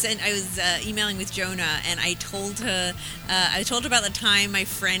was emailing with Jonah, and I told her about the time my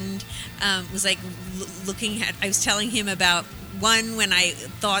friend was looking at. I was telling him about one when I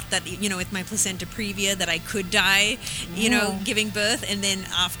thought that with my placenta previa that I could die, giving birth, and then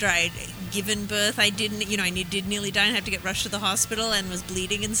after I'd given birth, I didn't. I did nearly die and have to get rushed to the hospital and was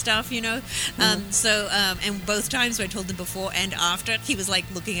bleeding and stuff. And both times, so I told him before and after, he was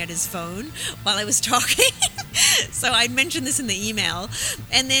looking at his phone while I was talking. So I mentioned this in the email,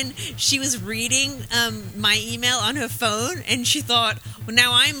 and then she was reading my email on her phone, and she thought, well,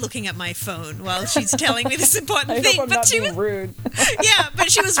 now I'm looking at my phone while she's telling me this important thing. Hope I'm not being rude. Yeah,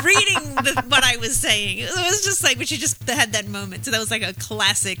 but she was reading what I was saying. It was just but she just had that moment. So that was a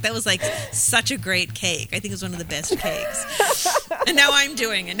classic. That was such a great cake. I think it was one of the best cakes. And now I'm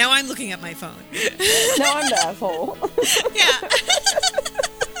doing it. Now I'm looking at my phone. Now I'm the asshole. Yeah.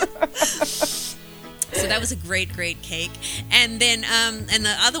 So that was a great cake. And then and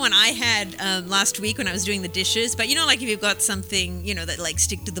the other one I had last week when I was doing the dishes, but like if you've got something, that like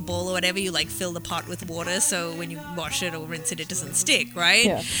stick to the bowl or whatever, you like fill the pot with water so when you wash it or rinse it doesn't stick, right?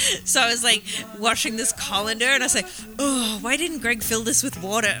 Yeah. So I was like washing this colander and I was like, oh, why didn't Greg fill this with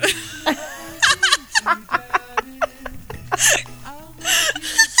water?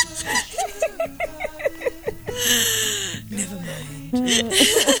 Never mind.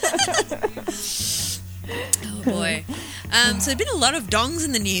 Oh boy. So there've been a lot of dongs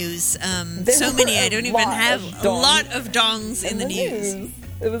in the news. So many I don't even have a lot of dongs in the news.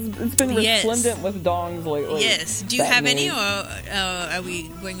 It's been resplendent with dongs lately. Yes. Do you have any, or are we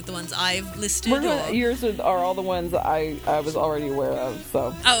going with the ones I've listed? Yours are all the ones that I was already aware of.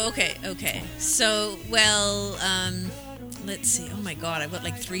 So. Oh, okay. So, well, let's see. Oh my God, I've got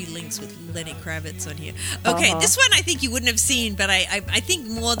like 3 links with Lenny Kravitz on here. Okay, This one I think you wouldn't have seen, but I think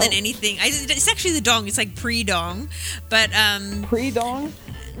more than anything, it's actually the dong. It's like pre-dong, but pre-dong.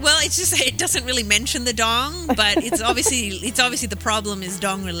 Well, it's just it doesn't really mention the dong, but it's obviously the problem is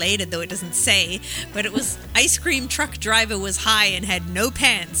dong related, though it doesn't say. But it was ice cream truck driver was high and had no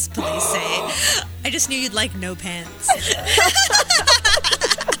pants. Police say. I just knew you'd like no pants.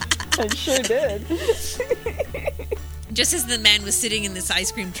 I sure did. Just as the man was sitting in this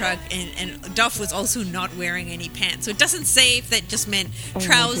ice cream truck, and Duff was also not wearing any pants. So it doesn't say if that just meant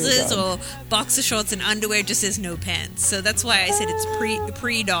trousers or boxer shorts and underwear. It just says no pants. So that's why I said it's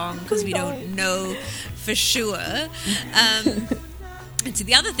pre-dong, because we don't know for sure. And so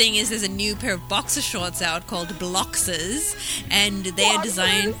the other thing is there's a new pair of boxer shorts out called Bloxers, and they're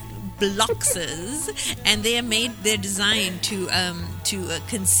designed... Bloxers, and they're designed to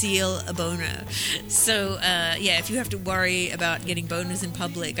conceal a boner. So if you have to worry about getting boners in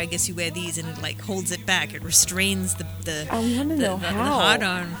public, I guess you wear these and it like holds it back. It restrains the hard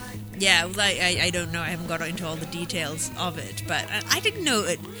on. Yeah, well, I don't know. I haven't got into all the details of it, but I didn't know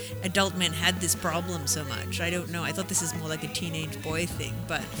adult men had this problem so much. I don't know. I thought this is more like a teenage boy thing,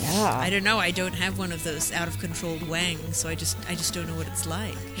 but I don't know. I don't have one of those out of control wangs, so I just don't know what it's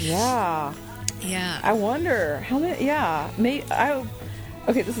like. Yeah. Yeah. I wonder how many. Yeah.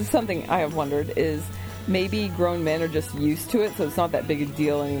 Okay, this is something I have wondered is. Maybe grown men are just used to it, so it's not that big a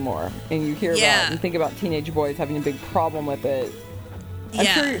deal anymore. And you hear about and think about teenage boys having a big problem with it.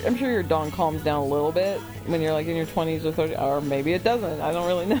 I'm sure your dong calms down a little bit when you're like in your 20s or 30s, or maybe it doesn't. I don't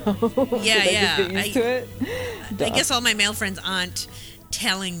really know. Yeah, just get used to it? I guess all my male friends aren't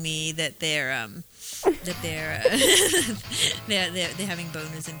telling me that they're they're having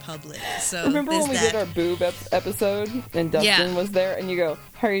boners in public. So remember when we did our boob episode and Dustin was there, and you go,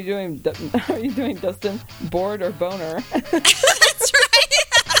 "How are you doing? How are you doing, Dustin? Bored or boner?" That's right.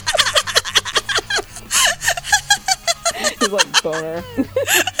 He's like boner.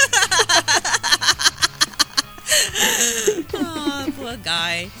 Oh, poor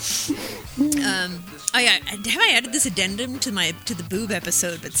guy. Have I added this addendum to the boob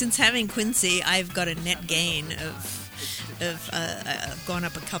episode? But since having Quincy, I've got a net gain of gone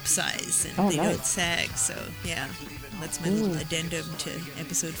up a cup size, and they don't sag. So yeah, that's my little addendum to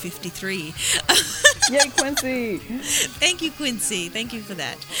episode 53. Yay, Quincy! Thank you, Quincy. Thank you for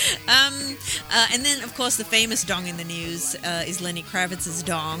that. And then, of course, the famous dong in the news is Lenny Kravitz's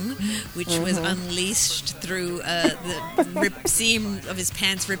dong, which was unleashed through the seam of his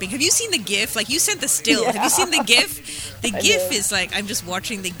pants ripping. Have you seen the GIF? Like, you sent the still. Yeah. Have you seen the GIF? The GIF is like, I'm just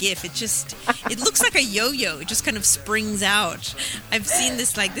watching the GIF. It looks like a yo-yo. It just kind of springs out. I've seen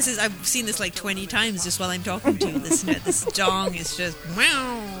this like 20 times just while I'm talking to you, listener. This dong is just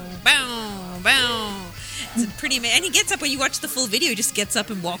wow, bow, bow. It's pretty amazing. And he gets up when you watch the full video. He just gets up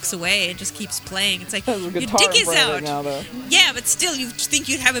and walks away. It just keeps playing. It's like your dick is out. Now, yeah, but still, you think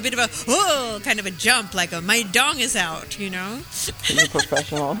you'd have a bit of a kind of a jump, like my dong is out. You know. He's a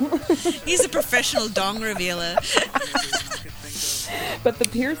professional. He's a professional dong revealer. But the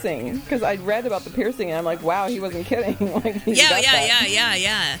piercing, because I'd read about the piercing, and I'm like, wow, he wasn't kidding. Like,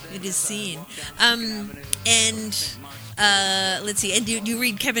 yeah. It is seen. Let's see. And do you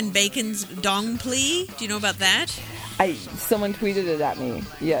read Kevin Bacon's dong plea? Do you know about that? Someone tweeted it at me.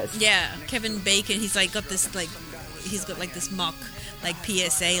 Yes. Yeah, Kevin Bacon. He's like got this he's got like this mock like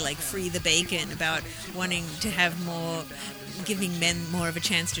PSA like free the bacon about wanting to have more. Giving men more of a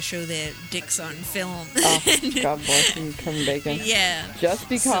chance to show their dicks on film. Oh, God bless you, Kevin Bacon. Yeah. Just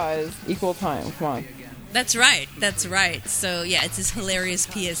because equal time. Come on. That's right. That's right. So yeah, it's this hilarious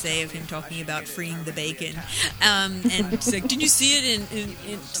PSA of him talking about freeing the bacon, and it's like, didn't you see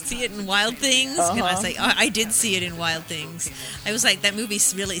it in Wild Things? And I was like, oh, I did see it in Wild Things. I was like, that movie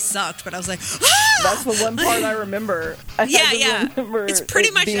really sucked, but I was like, ah! That's the one part I remember. Remember it's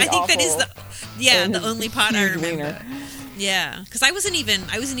pretty much. I think that is the only part I remember. Wiener. Yeah, because I wasn't even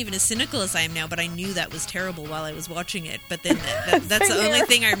as cynical as I am now, but I knew that was terrible while I was watching it. But then that's the only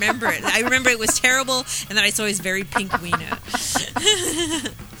thing I remember. I remember it was terrible, and then I saw his very pink wiener.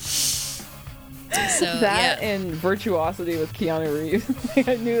 And Virtuosity with Keanu Reeves.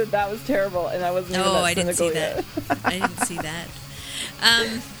 I knew that was terrible, and I wasn't even that cynical yet. I didn't see that.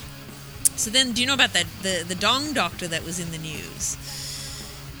 So then, do you know about that the dong doctor that was in the news?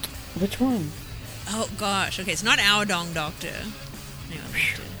 Which one? Oh, gosh. Okay, it's not our dong doctor. Hang on.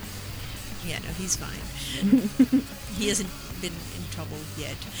 Yeah, no, he's fine. He hasn't been in trouble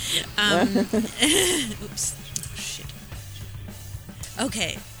yet. Oops. Oh, shit.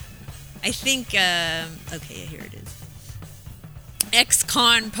 Okay. I think, okay, here it is.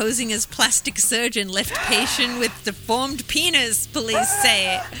 Ex-con posing as plastic surgeon left patient with deformed penis, police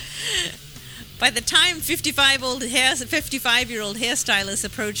say. By the time 55-year-old hairstylist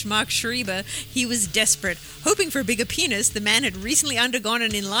approached Mark Schreiber, he was desperate. Hoping for a bigger penis, the man had recently undergone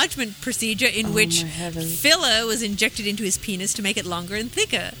an enlargement procedure in which filler was injected into his penis to make it longer and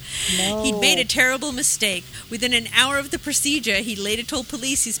thicker. No. He'd made a terrible mistake. Within an hour of the procedure, he later told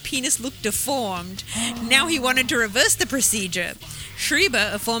police his penis looked deformed. Now he wanted to reverse the procedure.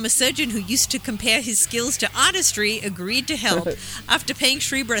 Schreiber, a former surgeon who used to compare his skills to artistry, agreed to help. After paying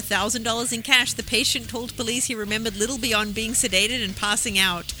Schreiber $1,000 in cash, the patient told police he remembered little beyond being sedated and passing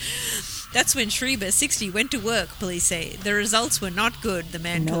out. That's when Schreiber, 60, went to work, police say. The results were not good, the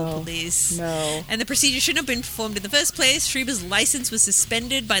man told police. No. And the procedure shouldn't have been performed in the first place. Schreiber's license was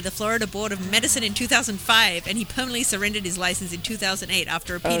suspended by the Florida Board of Medicine in 2005, and he permanently surrendered his license in 2008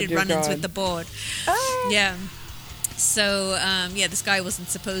 after repeated run-ins with the board. Yeah. So, this guy wasn't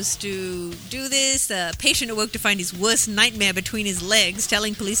supposed to do this. The patient awoke to find his worst nightmare between his legs,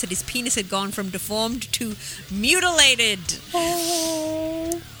 telling police that his penis had gone from deformed to mutilated.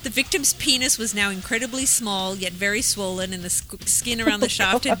 The victim's penis was now incredibly small, yet very swollen, and the skin around the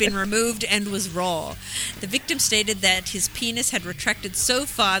shaft had been removed and was raw. The victim stated that his penis had retracted so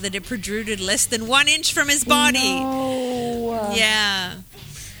far that it protruded less than 1 inch from his body. No. Yeah.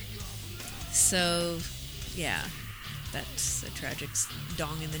 So, yeah. That's a tragic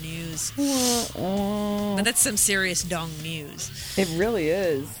dong in the news. But that's some serious dong news. It really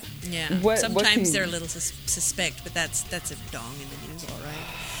is. Yeah. Sometimes they're a little suspect, but that's a dong in the news, all right.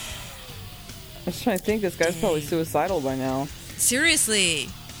 I was trying to think. This guy's probably suicidal by now. Seriously.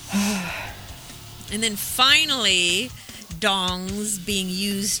 And then finally, dongs being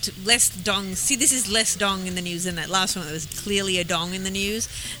used, less dongs. See, this is less dong in the news than that last one that was clearly a dong in the news.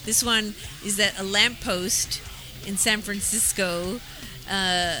 This one is that a lamppost in San Francisco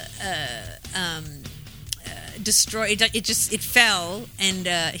destroyed. It fell and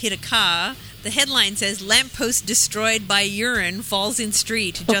hit a car. The headline says, "Lamppost destroyed by urine falls in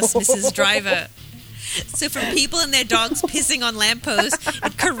street, just misses driver." So from people and their dogs pissing on lampposts,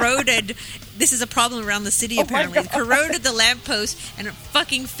 it corroded. This is a problem around the city, apparently. It corroded the lamppost, and it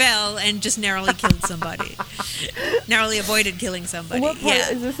fucking fell and just narrowly killed somebody. Narrowly avoided killing somebody. What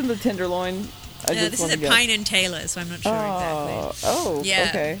part is this in the Tenderloin? This is at Pine and Taylor, so I'm not sure exactly. Oh, yeah.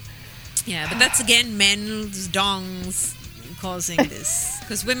 Okay. Yeah, but that's, again, men's dongs causing this.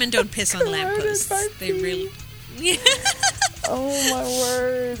 Because women don't piss on lampposts. They really... Oh, my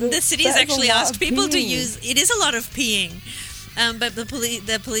word. The city has actually asked people to use... It is a lot of peeing. But the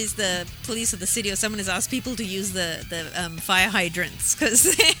police of the city or someone has asked people to use the fire hydrants because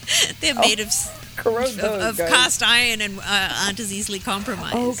they're made of cast iron and aren't as easily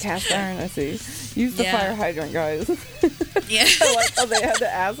compromised. Oh, cast iron, I see. Use the fire hydrant, guys. Yeah. I like how they had to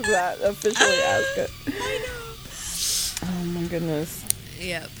ask that, officially ask it. I know. Oh, my goodness.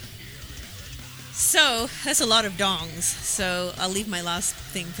 Yep. So, that's a lot of dongs. So, I'll leave my last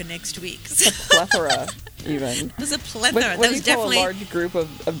thing for next week. A plethora, even. It was a plethora. What do you call a large group of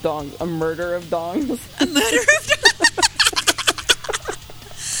dongs? A murder of dongs? A murder of dongs?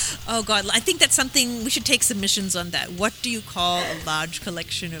 Oh, God. I think that's something... We should take submissions on that. What do you call a large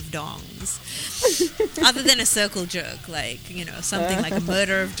collection of dongs? Other than a circle jerk. Like, something like a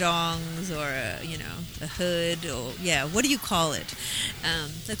murder of dongs or, a hood or... Yeah, what do you call it?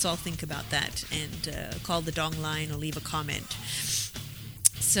 Let's all think about that and call the dong line or leave a comment.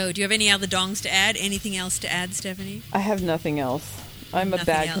 So, do you have any other dongs to add? Anything else to add, Stephanie? I have nothing else. I'm a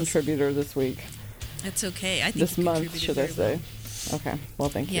bad contributor this week. That's okay. I think this month, should I say. Okay. Well,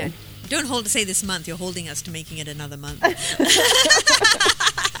 thank Yeah. you. Don't say this month. You're holding us to making it another month.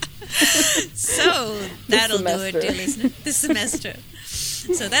 So that'll do it, dear listener. This semester.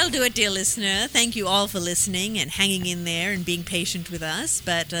 So that'll do it, dear listener. Thank you all for listening and hanging in there and being patient with us.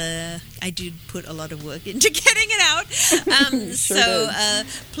 But I did put a lot of work into getting it out.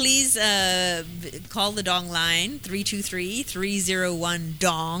 Please call the Dong line,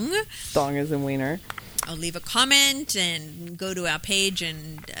 323-301-DONG. Dong is in wiener. I'll leave a comment and go to our page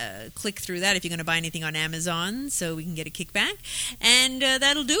and click through that if you're going to buy anything on Amazon so we can get a kickback. And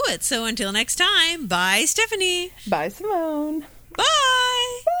that'll do it. So until next time, bye, Stephanie. Bye, Simone.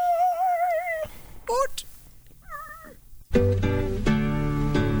 Bye. Boot.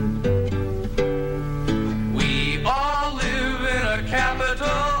 We all live in a capital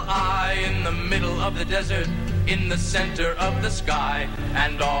I, in the middle of the desert, in the center of the sky.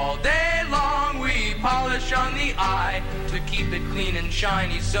 And all day long we polish on the eye to keep it clean and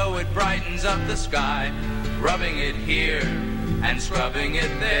shiny so it brightens up the sky. Rubbing it here and scrubbing it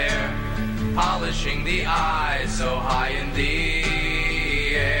there, polishing the eye so high in the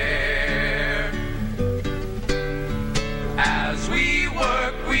air. As we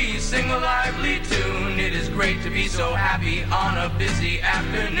work, we sing a lively tune. It is great to be so happy on a busy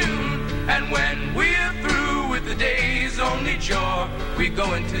afternoon. And when we're through with the day's only chore, we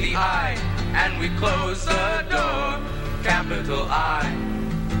go into the eye and we close the door. Capital I,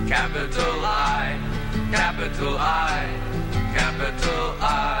 capital I, capital I, capital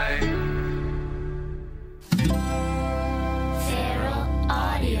I. Feral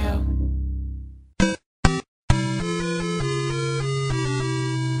Audio.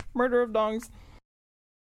 Murder of Dongs.